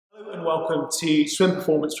and welcome to Swim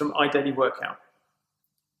Performance from iDaily Workout.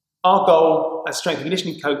 Our goal as strength and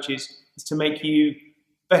conditioning coaches is to make you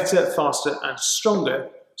better, faster and stronger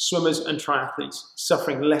swimmers and triathletes,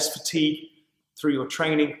 suffering less fatigue through your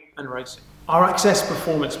training and racing. Our Access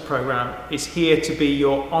Performance program is here to be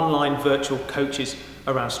your online virtual coaches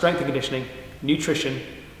around strength and conditioning, nutrition,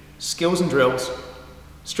 skills and drills,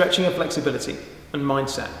 stretching and flexibility and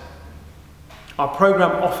mindset. Our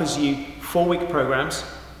program offers you 4-week programs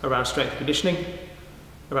around strength and conditioning,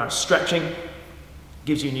 around stretching,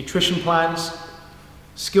 gives you nutrition plans,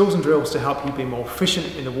 skills and drills to help you be more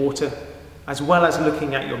efficient in the water, as well as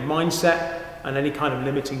looking at your mindset and any kind of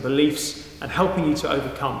limiting beliefs and helping you to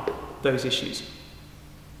overcome those issues.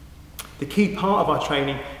 The key part of our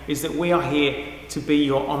training is that we are here to be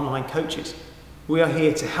your online coaches. We are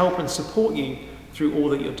here to help and support you through all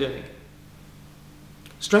that you're doing.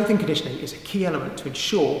 Strength and conditioning is a key element to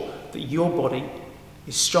ensure that your body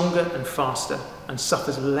is stronger and faster and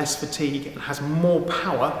suffers less fatigue and has more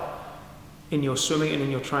power in your swimming and in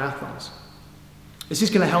your triathlons. This is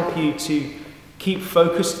going to help you to keep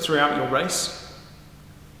focused throughout your race.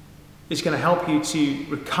 It's going to help you to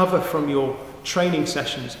recover from your training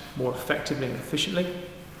sessions more effectively and efficiently.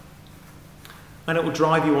 And it will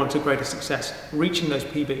drive you on to greater success, reaching those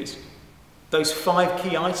PBs. Those 5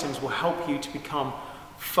 key items will help you to become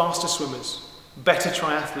faster swimmers, better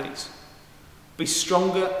triathletes, be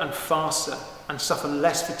stronger and faster and suffer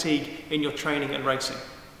less fatigue in your training and racing.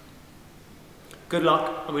 Good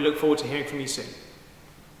luck, and we look forward to hearing from you soon.